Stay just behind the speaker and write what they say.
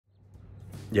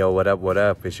Yo, what up, what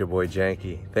up? It's your boy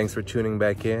Janky. Thanks for tuning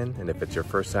back in, and if it's your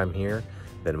first time here,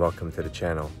 then welcome to the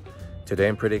channel. Today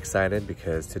I'm pretty excited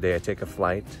because today I take a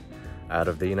flight out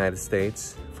of the United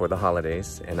States for the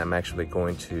holidays, and I'm actually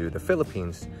going to the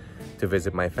Philippines to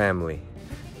visit my family.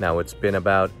 Now, it's been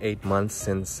about 8 months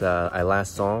since I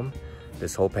last saw them.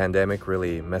 This whole pandemic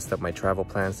really messed up my travel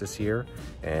plans this year,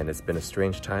 and it's been a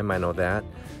strange time, I know that.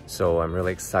 So I'm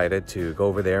really excited to go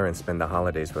over there and spend the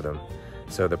holidays with them.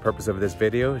 So the purpose of this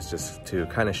video is just to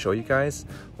kind of show you guys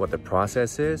what the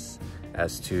process is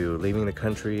as to leaving the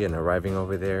country and arriving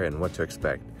over there and what to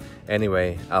expect.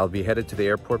 Anyway, I'll be headed to the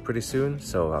airport pretty soon,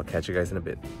 so I'll catch you guys in a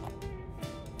bit.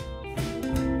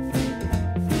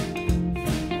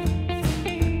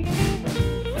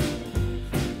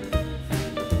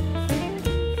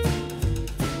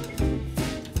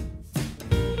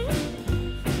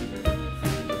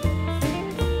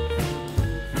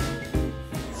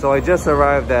 So I just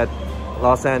arrived at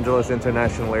Los Angeles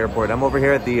International Airport. I'm over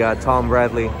here at the Tom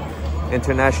Bradley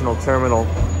International Terminal,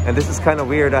 and this is kind of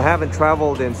weird. I haven't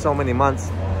traveled in so many months,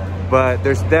 but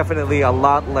there's definitely a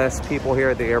lot less people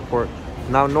here at the airport.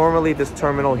 Now, normally this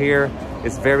terminal here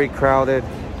is very crowded,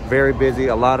 very busy,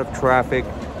 a lot of traffic,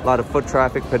 a lot of foot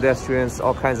traffic, pedestrians,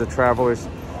 all kinds of travelers.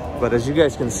 But as you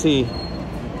guys can see,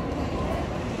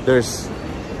 there's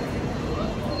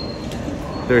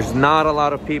not a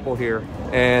lot of people here.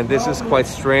 And this is quite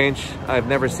strange. I've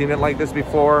never seen it like this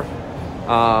before.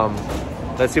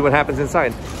 Let's see what happens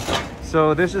inside.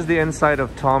 So this is the inside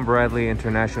of Tom Bradley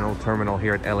International Terminal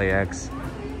here at LAX.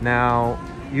 Now,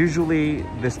 usually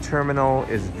this terminal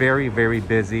is very, very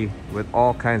busy with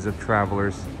all kinds of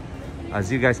travelers.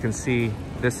 As you guys can see,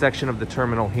 this section of the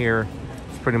terminal here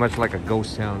is pretty much like a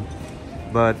ghost town.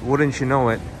 But wouldn't you know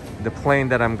it, the plane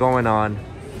that I'm going on,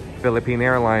 Philippine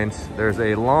Airlines, there's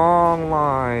a long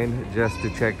line just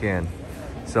to check in.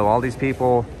 So all these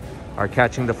people are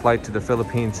catching the flight to the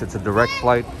Philippines. It's a direct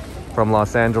flight from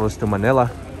Los Angeles to Manila.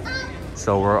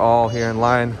 So we're all here in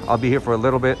line. I'll be here for a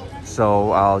little bit,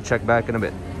 so I'll check back in a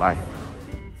bit. Bye.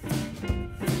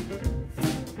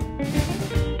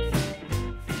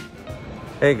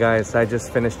 Hey guys, I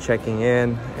just finished checking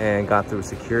in and got through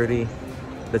security.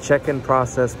 The check-in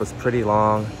process was pretty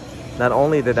long. Not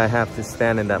only did I have to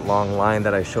stand in that long line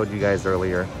that I showed you guys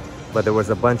earlier, but there was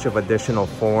a bunch of additional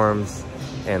forms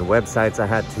and websites I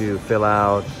had to fill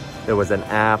out. There was an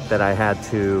app that I had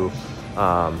to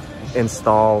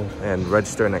install and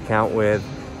register an account with,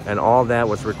 and all that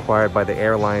was required by the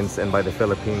airlines and by the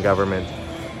Philippine government.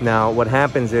 Now, what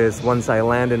happens is once I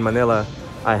land in Manila,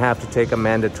 I have to take a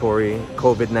mandatory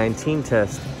COVID-19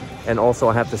 test, and also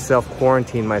I have to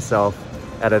self-quarantine myself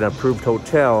at an approved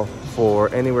hotel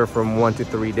for anywhere from 1 to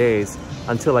 3 days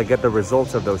until I get the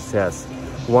results of those tests.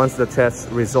 Once the test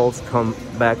results come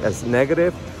back as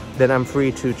negative, then I'm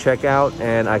free to check out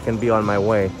and I can be on my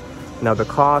way. Now, the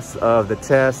cost of the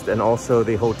test and also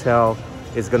the hotel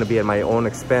is going to be at my own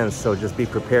expense, so just be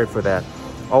prepared for that.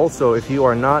 Also, if you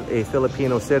are not a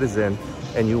Filipino citizen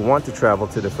and you want to travel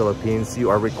to the Philippines, you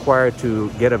are required to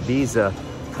get a visa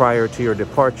prior to your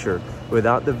departure.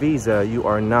 Without the visa, you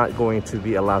are not going to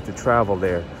be allowed to travel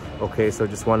there. Okay, so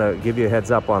just want to give you a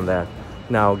heads up on that.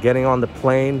 Now, getting on the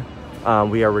plane,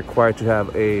 we are required to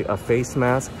have a face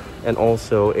mask and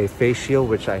also a face shield,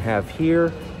 which I have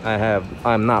here.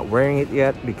 I'm not wearing it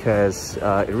yet because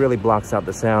it really blocks out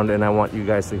the sound, and I want you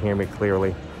guys to hear me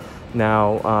clearly.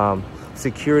 Now,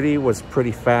 security was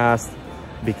pretty fast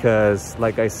because,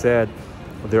 like I said,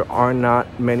 there are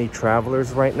not many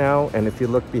travelers right now. And if you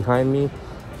look behind me,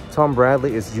 Tom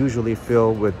Bradley is usually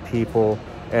filled with people,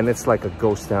 and it's like a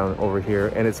ghost town over here,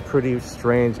 and it's pretty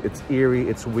strange. It's eerie,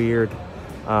 it's weird.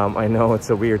 I know it's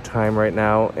a weird time right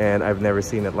now, and I've never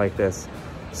seen it like this.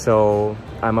 So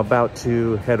I'm about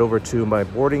to head over to my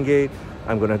boarding gate.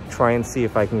 I'm gonna try and see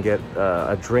if I can get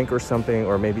a drink or something,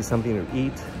 or maybe something to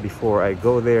eat before I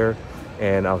go there,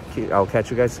 and I'll catch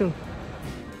you guys soon.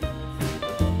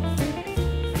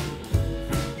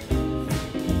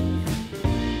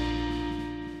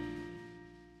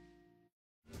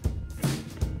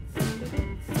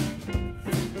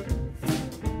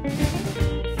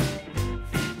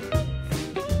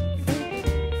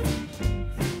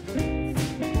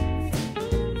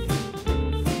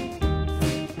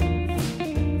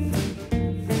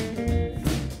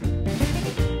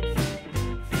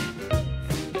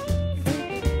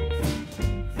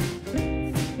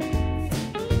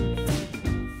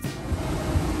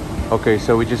 Okay,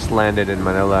 so we just landed in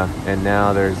Manila, and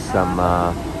now there's some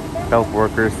health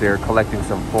workers. They're collecting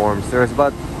some forms. There's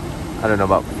about, I don't know,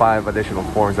 about 5 additional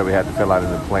forms that we had to fill out in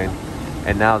the plane.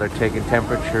 And now they're taking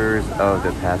temperatures of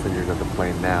the passengers of the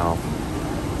plane now.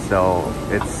 So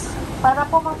it's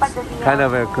kind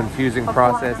of a confusing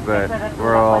process, but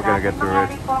we're all gonna get through it.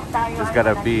 Just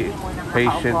gotta be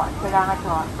patient,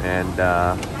 and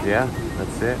yeah,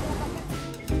 that's it.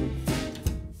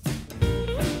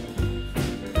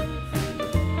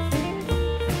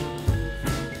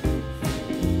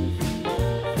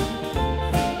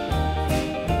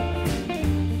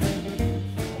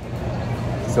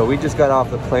 So we just got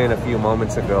off the plane a few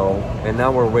moments ago, and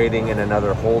now we're waiting in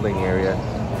another holding area.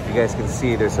 You guys can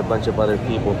see there's a bunch of other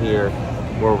people here.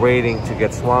 We're waiting to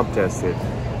get swab tested.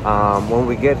 When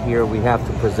we get here, we have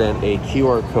to present a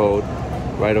QR code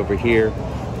right over here.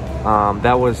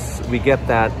 We get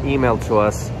that emailed to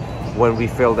us when we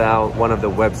filled out one of the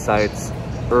websites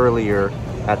earlier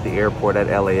at the airport at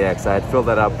LAX. I had filled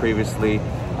that out previously.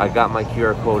 I got my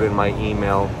QR code in my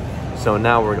email. So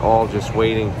now we're all just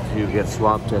waiting to get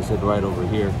swab tested right over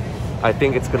here. I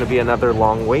think it's gonna be another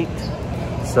long wait.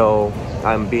 So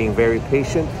I'm being very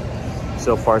patient.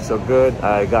 So far so good.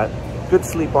 I got good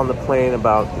sleep on the plane,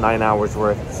 about 9 hours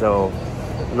worth, so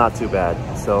not too bad.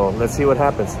 So let's see what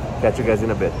happens. Catch you guys in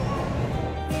a bit.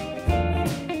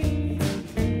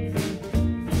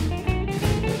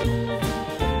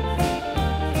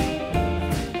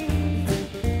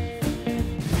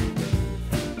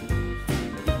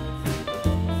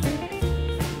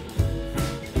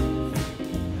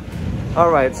 All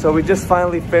right, so we just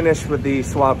finally finished with the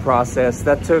swab process.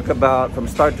 That took about, from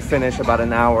start to finish, about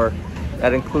an hour.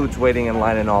 That includes waiting in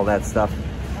line and all that stuff.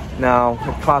 Now,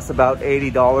 it costs about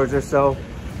 $80 or so,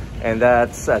 and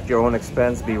that's at your own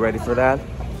expense. Be ready for that.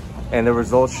 And the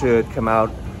results should come out,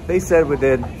 they said,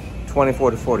 within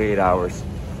 24 to 48 hours.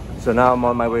 So now I'm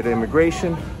on my way to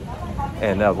immigration,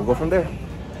 and we'll go from there.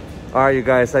 All right, you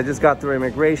guys, I just got through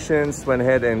immigration, went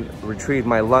ahead and retrieved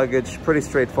my luggage. Pretty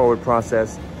straightforward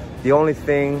process. The only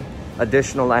thing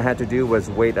additional I had to do was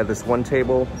wait at this one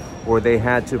table where they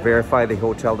had to verify the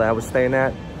hotel that I was staying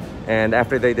at. And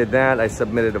after they did that, I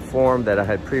submitted a form that I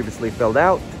had previously filled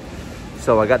out.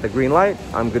 So I got the green light,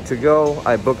 I'm good to go.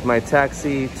 I booked my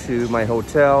taxi to my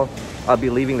hotel. I'll be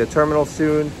leaving the terminal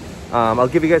soon. I'll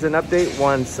give you guys an update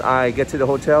once I get to the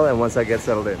hotel and once I get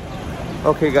settled in.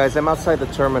 Okay guys, I'm outside the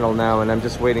terminal now and I'm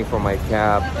just waiting for my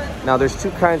cab. Now there's two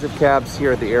kinds of cabs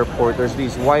here at the airport. There's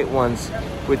these white ones,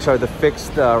 which are the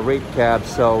fixed rate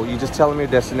cabs. So you just tell them your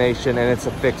destination and it's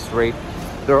a fixed rate.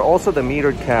 There are also the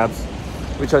metered cabs,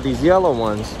 which are these yellow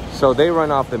ones. So they run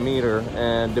off the meter,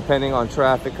 and depending on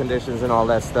traffic conditions and all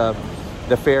that stuff,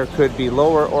 the fare could be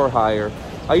lower or higher.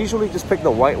 I usually just pick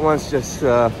the white ones, just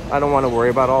I don't want to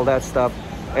worry about all that stuff.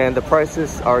 And the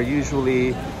prices are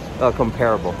usually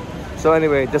comparable. So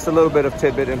anyway, just a little bit of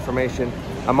tidbit information.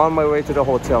 I'm on my way to the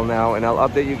hotel now, and I'll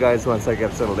update you guys once I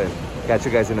get settled in. Catch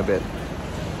you guys in a bit.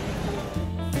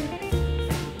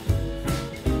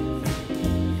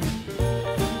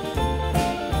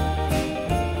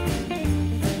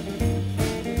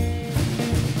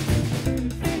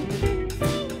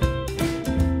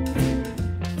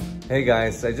 Hey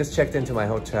guys, I just checked into my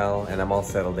hotel and I'm all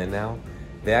settled in now.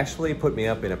 They actually put me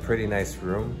up in a pretty nice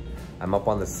room. I'm up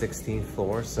on the 16th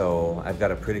floor, so I've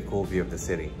got a pretty cool view of the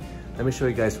city. Let me show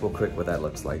you guys real quick what that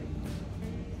looks like.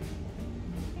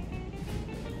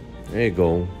 There you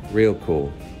go, real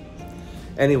cool.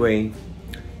 Anyway,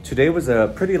 today was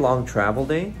a pretty long travel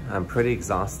day. I'm pretty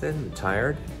exhausted and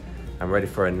tired. I'm ready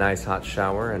for a nice hot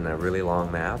shower and a really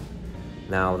long nap.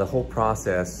 Now, the whole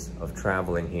process of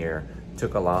traveling here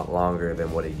took a lot longer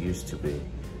than what it used to be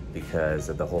because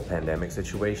of the whole pandemic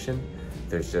situation.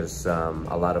 There's just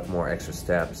a lot of more extra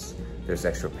steps. There's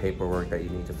extra paperwork that you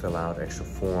need to fill out, extra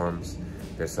forms.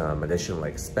 There's some additional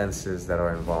expenses that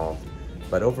are involved.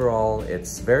 But overall,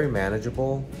 it's very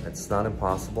manageable. It's not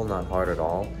impossible, not hard at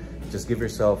all. Just give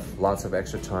yourself lots of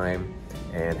extra time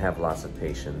and have lots of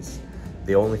patience.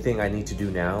 The only thing I need to do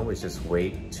now is just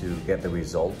wait to get the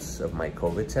results of my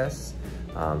COVID tests.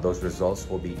 Those results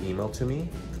will be emailed to me.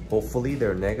 Hopefully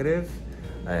they're negative.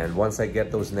 And once I get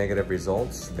those negative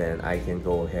results, then I can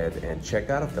go ahead and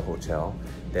check out of the hotel.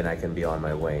 Then I can be on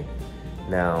my way.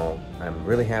 Now, I'm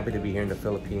really happy to be here in the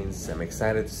Philippines. I'm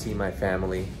excited to see my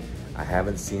family. I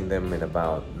haven't seen them in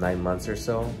about 9 months or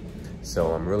so.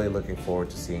 So I'm really looking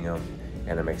forward to seeing them.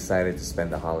 And I'm excited to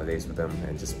spend the holidays with them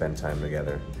and just spend time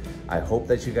together. I hope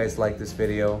that you guys like this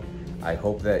video. I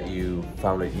hope that you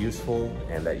found it useful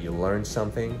and that you learned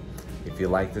something. If you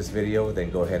like this video,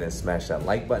 then go ahead and smash that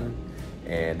like button.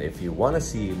 And if you want to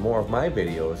see more of my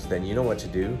videos, then you know what to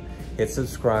do. Hit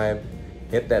subscribe,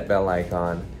 hit that bell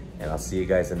icon, and I'll see you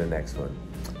guys in the next one.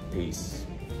 Peace.